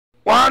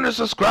100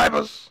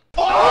 subscribers.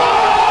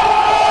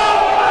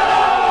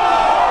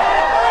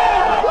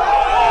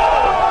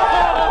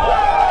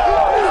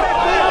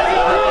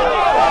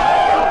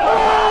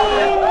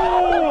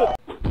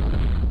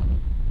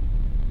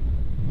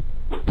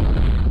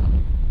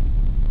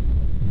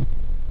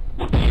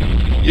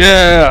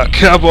 Yeah,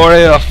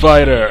 Capoeira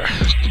fighter.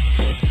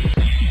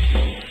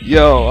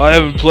 Yo, I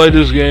haven't played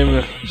this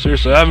game.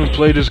 Seriously, I haven't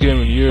played this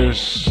game in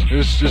years.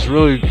 This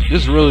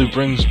really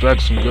brings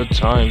back some good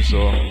times.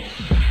 So,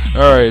 all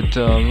right,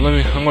 I'm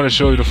gonna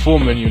show you the full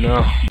menu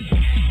now.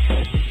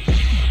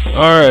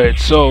 All right,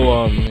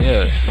 so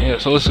yeah.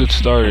 So let's get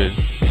started.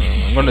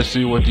 I'm gonna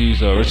see what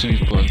these rest of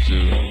these buttons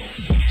do.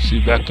 See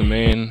back to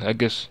main. I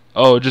guess.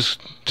 Oh, it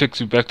just takes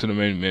you back to the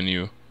main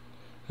menu.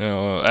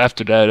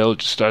 After that, it'll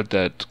just start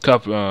that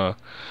Capoeira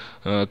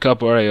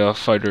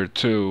Fighter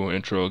 2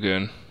 intro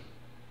again.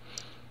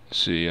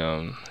 See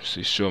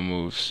show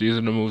moves. These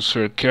are the moves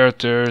for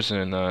characters,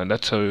 and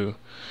that's how you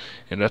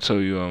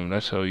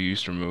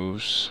use the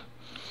moves.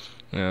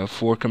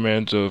 4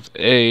 commands of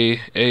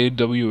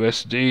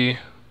AWSD,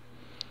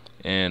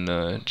 and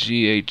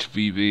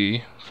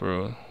GHVB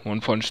for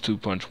 1 punch, 2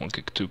 punch, 1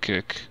 kick, 2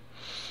 kick.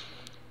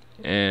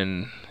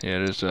 And yeah,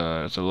 there's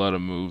a lot of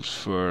moves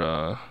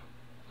for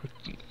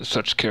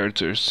such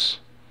characters.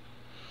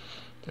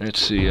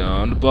 Let's see,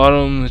 on the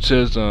bottom it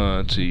says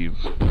let's see,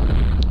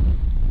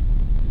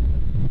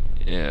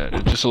 yeah,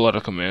 there's just a lot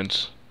of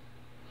commands.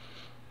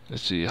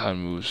 Let's see, high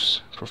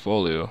moves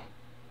portfolio.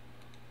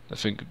 I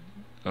think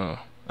I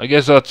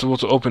guess that's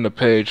what's open the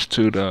page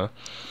to the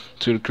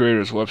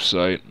creator's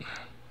website.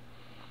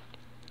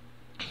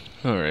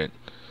 Alright.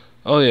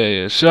 Oh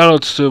yeah.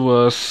 Shoutouts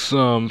to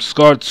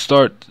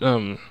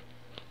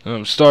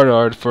Start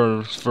Art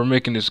for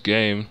making this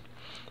game.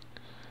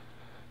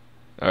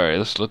 Alright,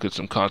 let's look at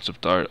some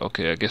concept art.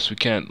 Okay, I guess we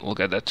can't look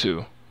at that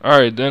too.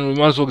 Alright, then we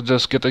might as well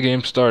just get the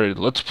game started.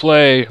 Let's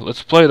play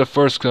the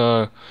first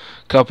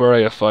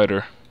Capoeira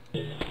fighter.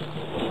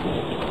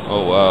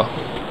 Oh wow.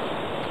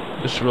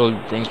 This really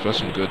brings back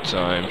some good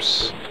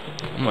times.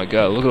 Oh my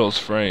god, look at those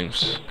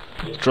frames.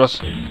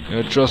 Trust me,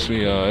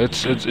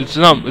 it's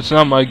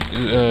not my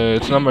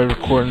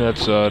recording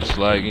that's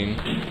lagging.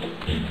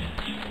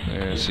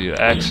 And see,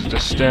 the axis, the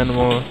stand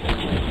on.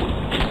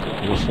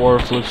 Your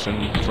forward flips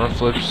and front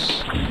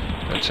flips.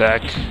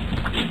 Attack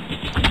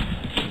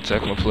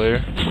my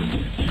player.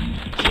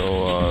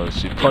 So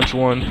let's see, punch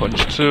 1,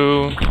 punch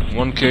 2,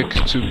 1 kick,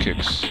 2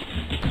 kicks.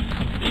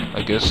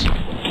 I guess.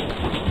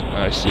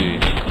 I see.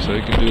 So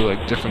you can do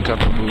like different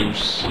kinds of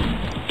moves.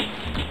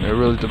 It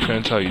really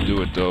depends how you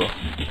do it though.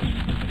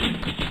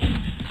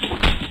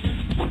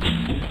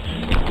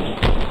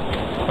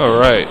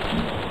 Alright.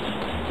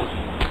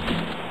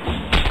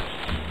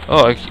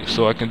 Oh,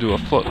 so I can do a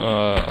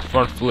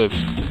front flip.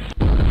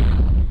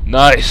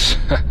 Nice!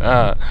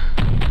 That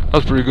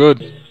was pretty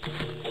good.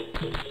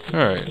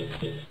 Alright.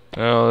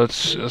 Now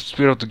let's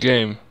speed up the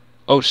game.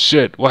 Oh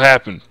shit, what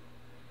happened?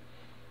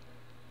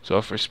 So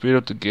if I speed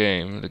up the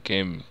game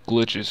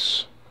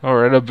glitches.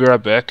 Alright, I'll be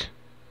right back.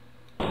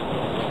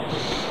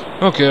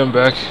 Okay, I'm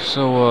back.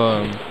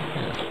 So, yeah.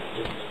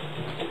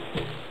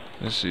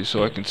 Let's see,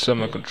 so I can set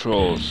my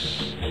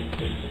controls.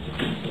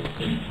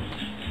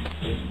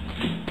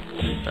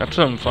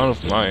 Actually, I'm fine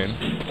with mine.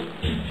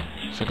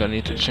 I think I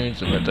need to change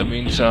them at the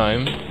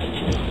meantime.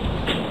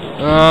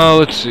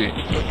 Let's see.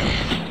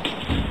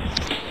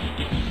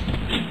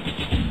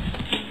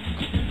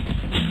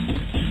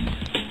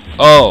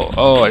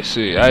 Oh, I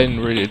see. I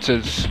didn't read it. It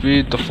says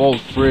speed default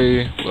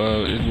free.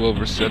 It will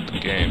reset the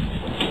game.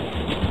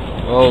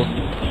 Well,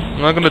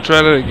 I'm not gonna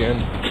try that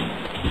again.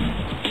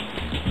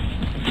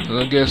 So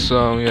I guess,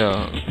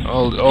 yeah,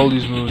 all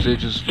these moves, they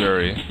just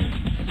vary,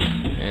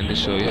 and they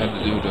show you how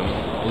to do them.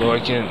 Although I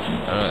can't,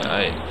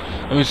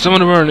 I mean, some of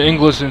them are in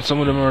English and some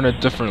of them are in a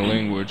different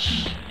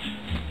language.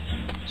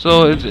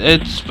 So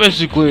it's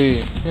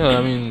basically, yeah,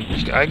 I mean,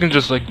 I can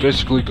just like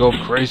basically go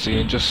crazy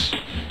and just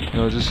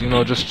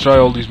try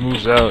all these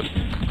moves out.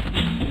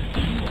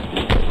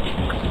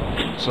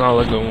 It's not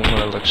like I want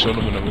to like show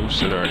them in a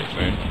moveset or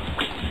anything.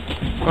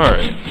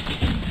 Alright.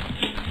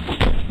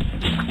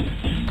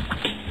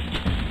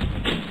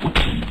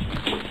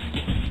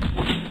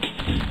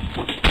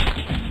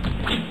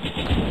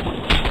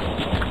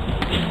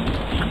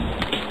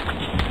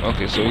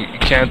 Okay, so you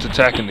can't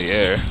attack in the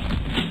air.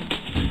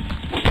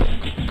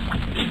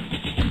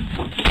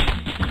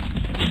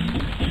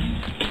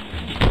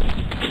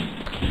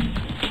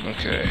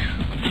 Okay.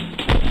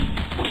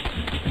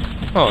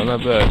 Oh,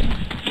 not bad.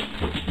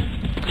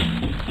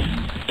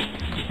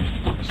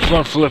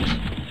 Front flip.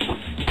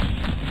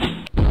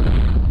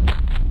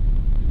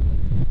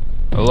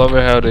 I love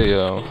it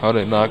how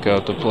they knock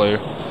out the player.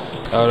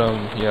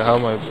 How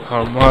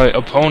my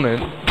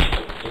opponent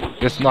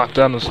gets knocked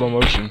out in slow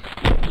motion.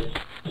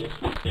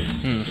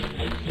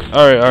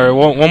 Alright,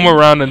 one more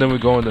round and then we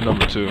go into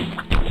number 2.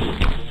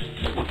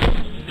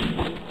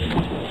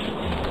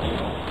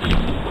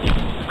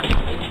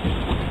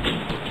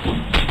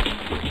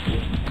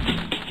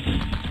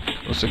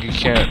 Looks like you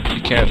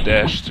can't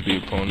dash to the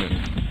opponent.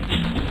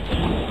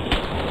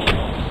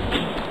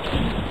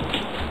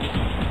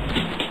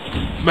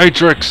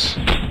 Matrix!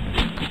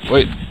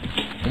 Wait,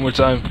 one more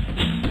time.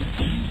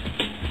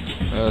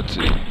 Let's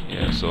see.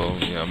 Yeah, so,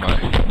 yeah,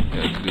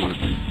 can do it.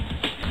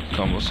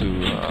 Combo to,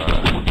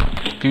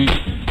 can you,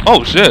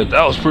 oh shit,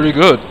 that was pretty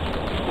good.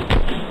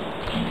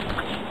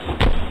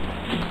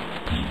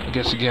 I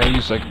guess you can't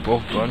use, like,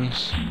 both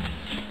buttons.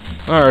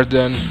 Alright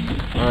then.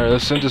 Alright,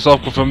 let's send this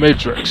off with a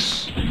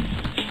Matrix.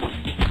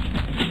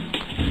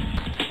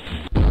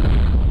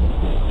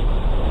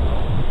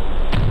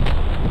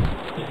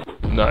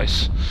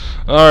 Nice.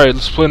 Alright,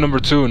 let's play number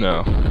 2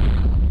 now.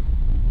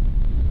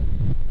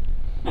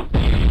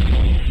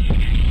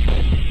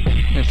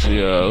 Let's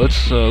see,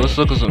 let's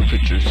look at some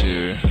pictures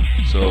here.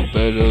 So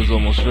beta's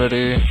almost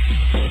ready,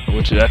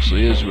 which it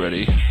actually is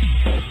ready.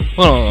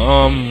 Well,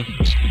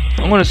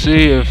 I'm gonna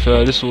see if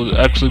this will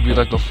actually be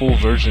like the full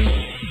version.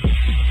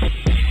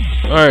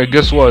 Alright,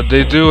 guess what?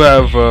 They do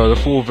have the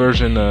full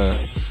version.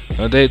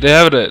 They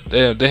have it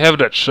at they have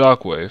it at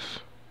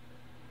Shockwave.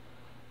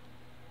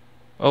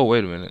 Oh,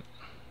 wait a minute.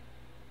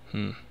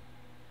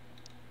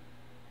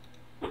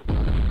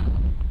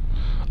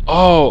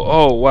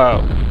 Oh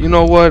wow. You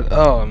know what?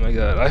 Oh my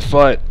god. I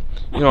thought,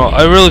 you know,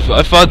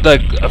 I thought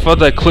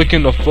that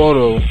clicking the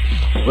photo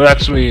would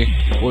actually,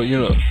 well, you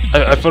know,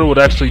 I thought it would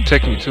actually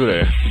take me to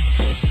there.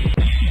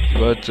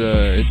 But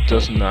it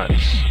does not.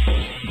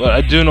 But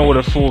I do know what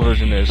a full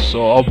version is,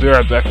 so I'll be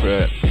right back for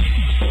that.